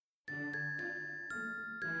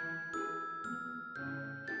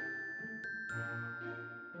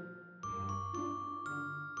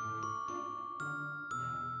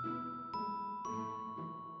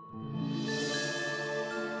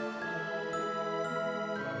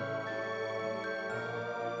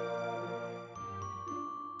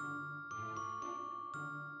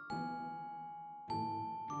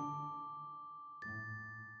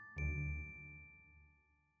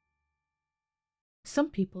Some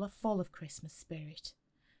people are full of Christmas spirit.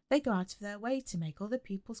 They go out of their way to make other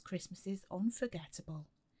people's Christmases unforgettable.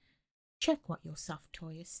 Check what your soft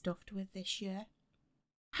toy is stuffed with this year.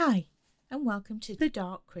 Hi, and welcome to the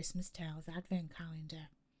Dark Christmas Tales Advent Calendar.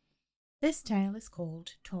 This tale is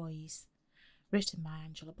called Toys, written by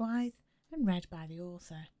Angela Blythe and read by the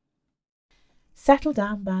author. Settle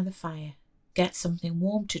down by the fire, get something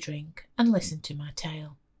warm to drink, and listen to my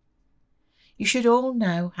tale. You should all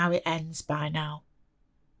know how it ends by now.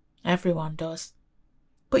 Everyone does.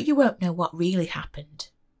 But you won't know what really happened.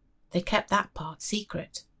 They kept that part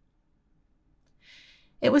secret.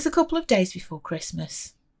 It was a couple of days before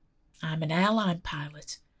Christmas. I'm an airline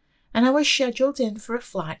pilot, and I was scheduled in for a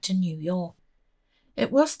flight to New York.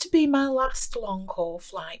 It was to be my last long-haul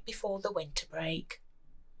flight before the winter break.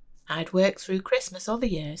 I'd worked through Christmas other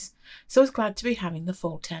years, so I was glad to be having the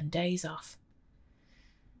full 10 days off.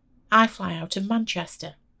 I fly out of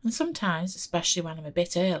Manchester, and sometimes, especially when I'm a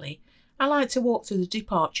bit early, I like to walk through the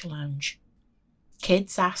departure lounge.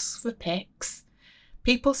 Kids ask for pics.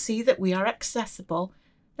 People see that we are accessible,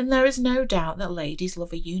 and there is no doubt that ladies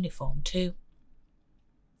love a uniform too.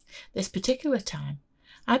 This particular time,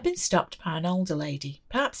 I'd been stopped by an older lady,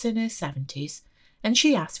 perhaps in her 70s, and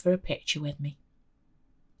she asked for a picture with me.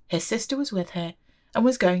 Her sister was with her and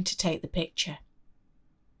was going to take the picture.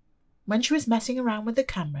 When she was messing around with the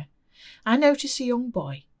camera, I noticed a young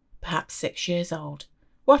boy, perhaps 6 years old,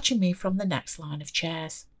 watching me from the next line of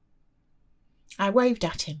chairs. I waved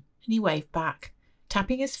at him, and he waved back,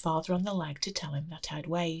 tapping his father on the leg to tell him that I'd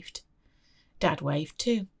waved. Dad waved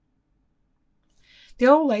too. The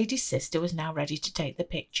old lady's sister was now ready to take the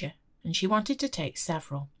picture, and she wanted to take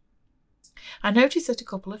several. I noticed that a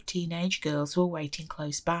couple of teenage girls were waiting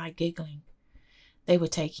close by, giggling. They were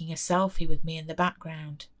taking a selfie with me in the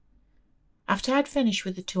background. After I'd finished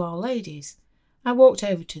with the two old ladies, I walked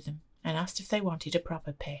over to them and asked if they wanted a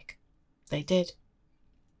proper pic. They did.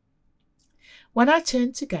 When I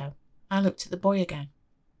turned to go, I looked at the boy again.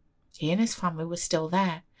 He and his family were still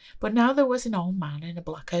there, but now there was an old man in a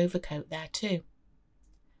black overcoat there too.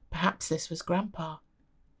 Perhaps this was Grandpa.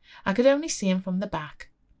 I could only see him from the back.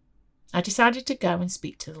 I decided to go and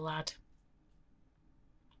speak to the lad.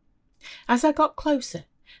 As I got closer,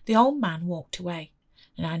 the old man walked away,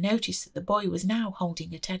 and I noticed that the boy was now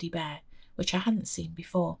holding a teddy bear, which I hadn't seen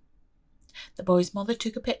before. The boy's mother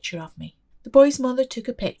took a picture of me. The boy's mother took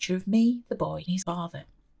a picture of me, the boy, and his father.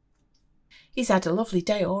 He's had a lovely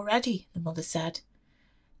day already, the mother said.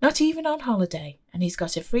 Not even on holiday, and he's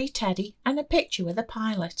got a free teddy and a picture with a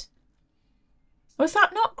pilot. Was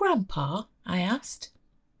that not Grandpa? I asked.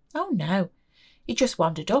 Oh, no. He just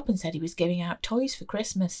wandered up and said he was giving out toys for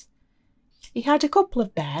Christmas. He had a couple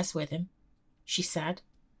of bears with him, she said.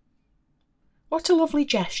 What a lovely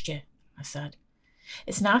gesture, I said.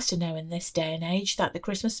 It's nice to know in this day and age that the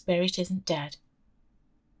Christmas spirit isn't dead.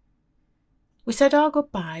 We said our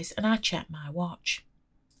goodbyes and I checked my watch.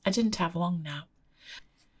 I didn't have long now.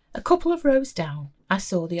 A couple of rows down, I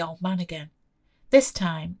saw the old man again, this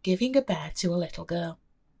time giving a bear to a little girl.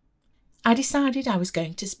 I decided I was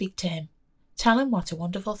going to speak to him, tell him what a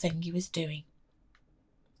wonderful thing he was doing.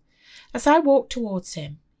 As I walked towards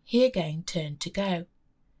him, he again turned to go.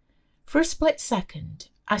 For a split second,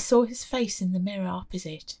 I saw his face in the mirror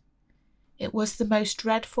opposite. It was the most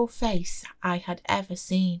dreadful face I had ever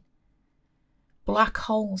seen. Black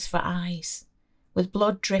holes for eyes, with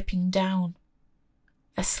blood dripping down.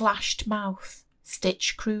 A slashed mouth,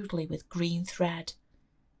 stitched crudely with green thread,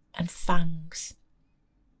 and fangs.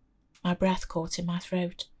 My breath caught in my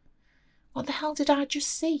throat. What the hell did I just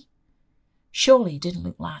see? Surely it didn't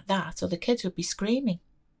look like that, or the kids would be screaming.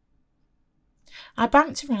 I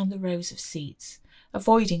banked around the rows of seats,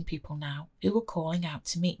 avoiding people now who were calling out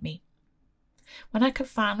to meet me. When I could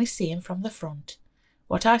finally see him from the front,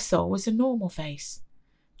 what I saw was a normal face,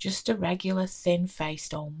 just a regular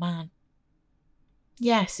thin-faced old man.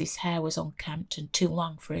 Yes, his hair was unkempt and too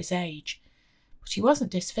long for his age, but he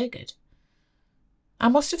wasn't disfigured. I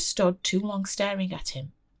must have stood too long staring at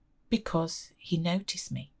him, because he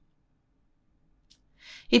noticed me.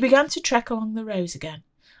 He began to trek along the rows again,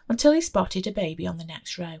 until he spotted a baby on the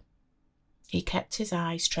next row. He kept his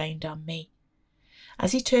eyes trained on me.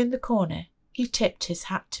 As he turned the corner, he tipped his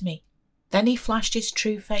hat to me. Then he flashed his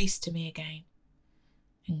true face to me again,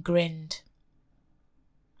 and grinned.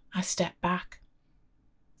 I stepped back.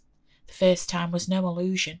 The first time was no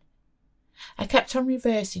illusion. I kept on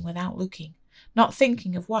reversing without looking, not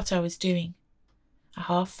thinking of what I was doing. I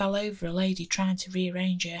half fell over a lady trying to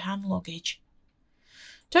rearrange her hand luggage.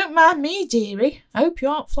 Don't mind me, dearie. Hope you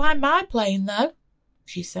aren't flying my plane, though,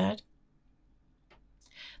 she said.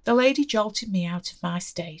 The lady jolted me out of my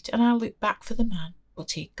state, and I looked back for the man,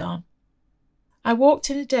 but he'd gone. I walked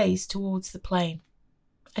in a daze towards the plane.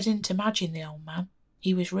 I didn't imagine the old man.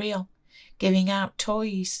 He was real, giving out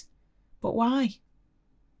toys. But why?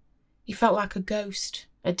 He felt like a ghost,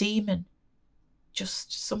 a demon,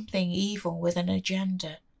 just something evil with an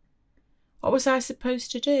agenda. What was I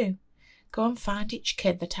supposed to do? Go and find each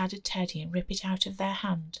kid that had a teddy and rip it out of their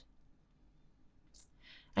hand?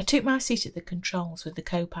 I took my seat at the controls with the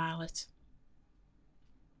co-pilot.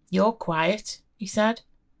 "You're quiet," he said.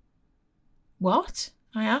 "What?"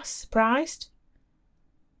 I asked, surprised.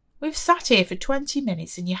 "We've sat here for 20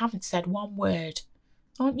 minutes and you haven't said one word.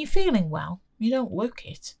 Aren't you feeling well? You don't look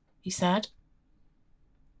it," he said.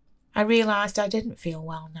 I realised I didn't feel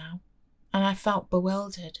well now, and I felt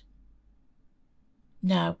bewildered.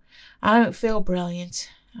 "No, I don't feel brilliant,"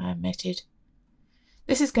 I admitted.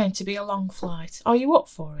 "This is going to be a long flight. Are you up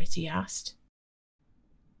for it?" he asked.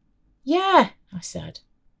 "Yeah," I said.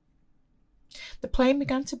 The plane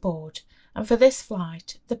began to board, and for this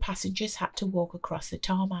flight, the passengers had to walk across the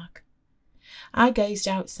tarmac. I gazed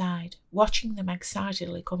outside, watching them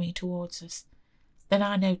excitedly coming towards us. Then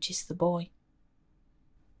I noticed the boy.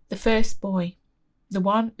 The first boy, the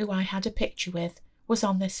one who I had a picture with, was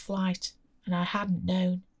on this flight, and I hadn't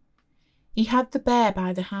known. He had the bear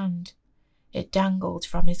by the hand. It dangled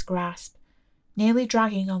from his grasp, nearly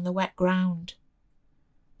dragging on the wet ground.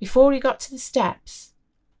 Before he got to the steps,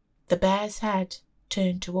 the bear's head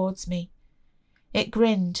turned towards me. It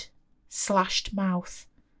grinned, slashed mouth,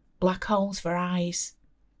 black holes for eyes,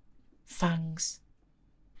 fangs.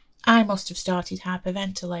 I must have started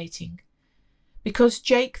hyperventilating, because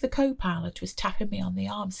Jake, the co-pilot, was tapping me on the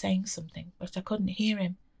arm saying something, but I couldn't hear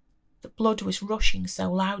him. The blood was rushing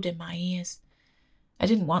so loud in my ears. I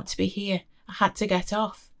didn't want to be here. I had to get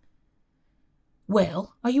off.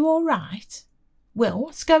 "Will, are you all right? Will,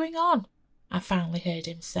 what's going on?" I finally heard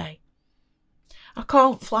him say. "I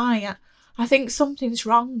can't fly. I think something's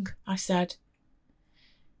wrong," I said.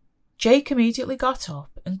 Jake immediately got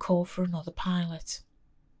up and called for another pilot.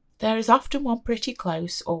 There is often one pretty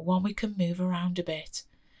close or one we can move around a bit.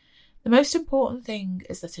 The most important thing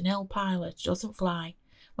is that an ill pilot doesn't fly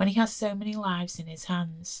when he has so many lives in his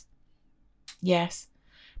hands. Yes,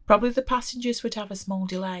 probably the passengers would have a small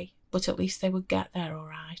delay, but at least they would get there all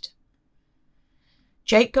right.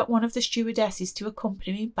 Jake got one of the stewardesses to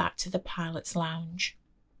accompany me back to the pilot's lounge.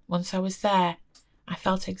 Once I was there, I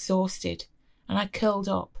felt exhausted, and I curled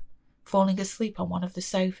up, falling asleep on one of the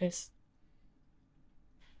sofas.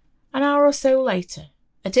 An hour or so later,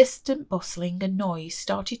 a distant bustling and noise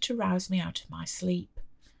started to rouse me out of my sleep.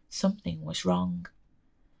 Something was wrong.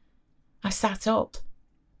 I sat up.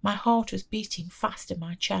 My heart was beating fast in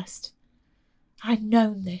my chest. I had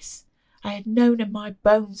known this. I had known in my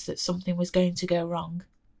bones that something was going to go wrong.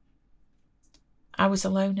 I was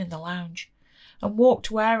alone in the lounge and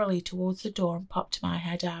walked warily towards the door and popped my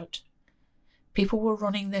head out. People were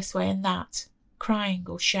running this way and that, crying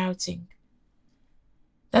or shouting.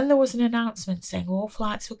 Then there was an announcement saying all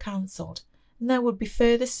flights were cancelled and there would be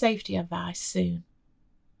further safety advice soon.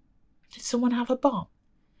 Did someone have a bomb?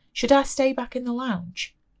 Should I stay back in the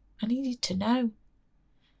lounge? I needed to know.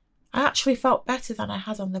 I actually felt better than I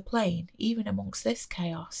had on the plane, even amongst this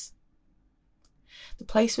chaos. The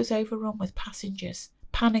place was overrun with passengers,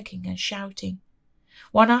 panicking and shouting.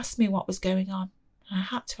 One asked me what was going on, and I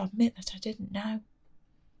had to admit that I didn't know.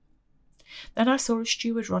 Then I saw a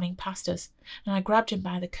steward running past us, and I grabbed him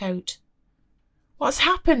by the coat. "What's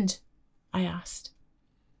happened?" I asked.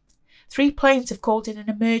 "3 planes have called in an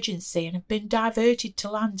emergency and have been diverted to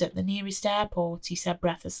land at the nearest airport," he said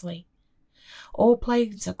breathlessly. "All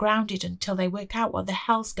planes are grounded until they work out what the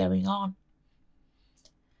hell's going on."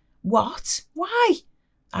 "What? Why?"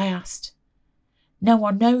 I asked. "No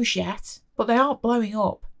one knows yet, but they aren't blowing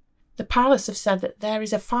up. The pilots have said that there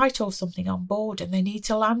is a fight or something on board and they need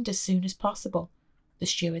to land as soon as possible," the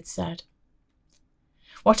steward said.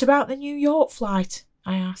 "What about the New York flight?"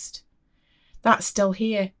 I asked. "That's still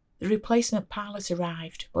here. The replacement pilot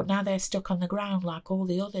arrived, but now they're stuck on the ground like all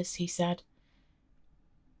the others," he said.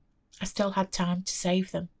 I still had time to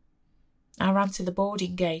save them. I ran to the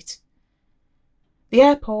boarding gate. The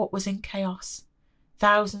airport was in chaos.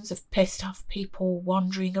 Thousands of pissed-off people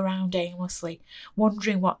wandering around aimlessly,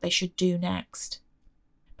 wondering what they should do next.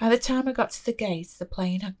 By the time I got to the gates, the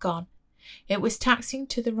plane had gone. It was taxiing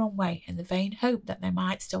to the runway in the vain hope that they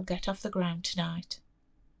might still get off the ground tonight.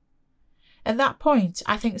 At that point,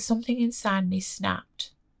 I think something inside me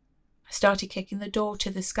snapped. I started kicking the door to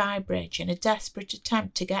the sky bridge in a desperate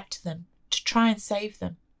attempt to get to them, to try and save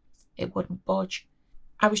them. It wouldn't budge.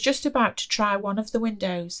 I was just about to try one of the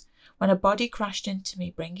windows when a body crashed into me,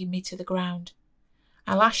 bringing me to the ground.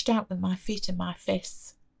 I lashed out with my feet and my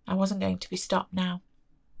fists. I wasn't going to be stopped now.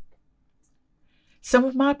 Some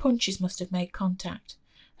of my punches must have made contact,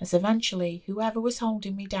 as eventually whoever was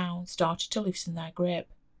holding me down started to loosen their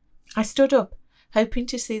grip. I stood up, hoping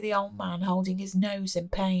to see the old man holding his nose in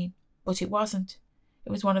pain, but it wasn't.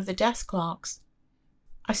 It was one of the desk clerks.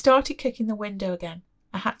 I started kicking the window again.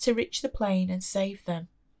 I had to reach the plane and save them.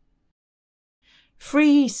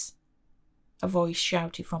 "Freeze!" a voice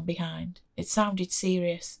shouted from behind. It sounded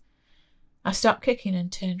serious. I stopped kicking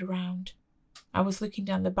and turned around. I was looking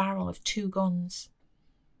down the barrel of 2 guns.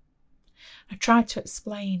 I tried to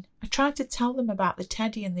explain. I tried to tell them about the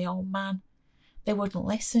teddy and the old man. They wouldn't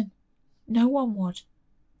listen. No one would.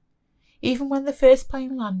 Even when the first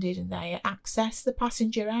plane landed and they accessed the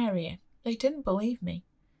passenger area, they didn't believe me.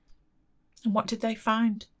 And what did they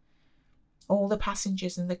find? All the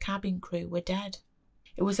passengers and the cabin crew were dead.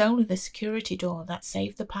 It was only the security door that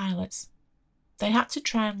saved the pilots. They had to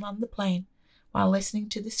try and land the plane while listening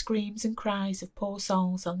to the screams and cries of poor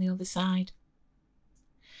souls on the other side.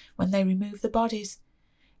 When they removed the bodies,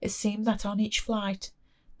 it seemed that on each flight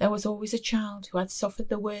there was always a child who had suffered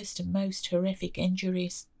the worst and most horrific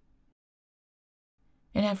injuries.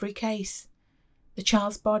 In every case, the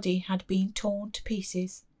child's body had been torn to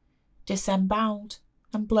pieces, disemboweled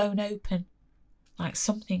and blown open, like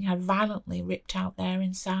something had violently ripped out their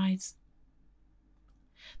insides.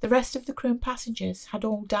 The rest of the crew and passengers had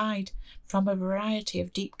all died from a variety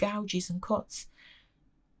of deep gouges and cuts,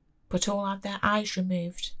 but all had their eyes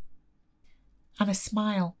removed, and a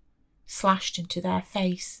smile slashed into their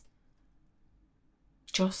face,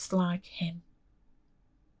 just like him.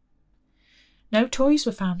 No toys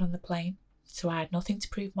were found on the plane, so I had nothing to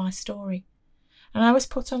prove my story, and I was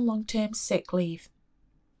put on long-term sick leave.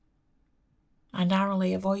 I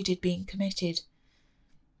narrowly avoided being committed.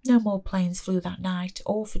 No more planes flew that night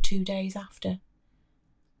or for 2 days after.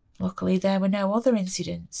 Luckily, there were no other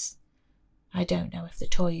incidents. I don't know if the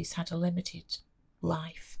toys had a limited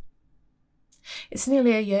life. It's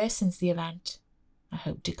nearly a year since the event. I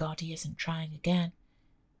hope to God he isn't trying again.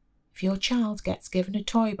 If your child gets given a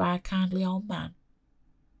toy by a kindly old man,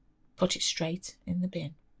 put it straight in the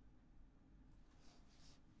bin.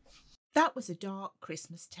 That was A Dark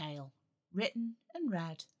Christmas Tale, written and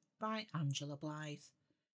read by Angela Blythe.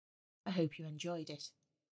 I hope you enjoyed it.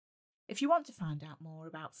 If you want to find out more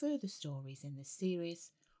about further stories in this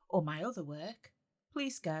series or my other work,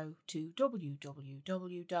 please go to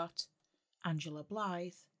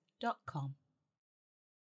www.angelablythe.com.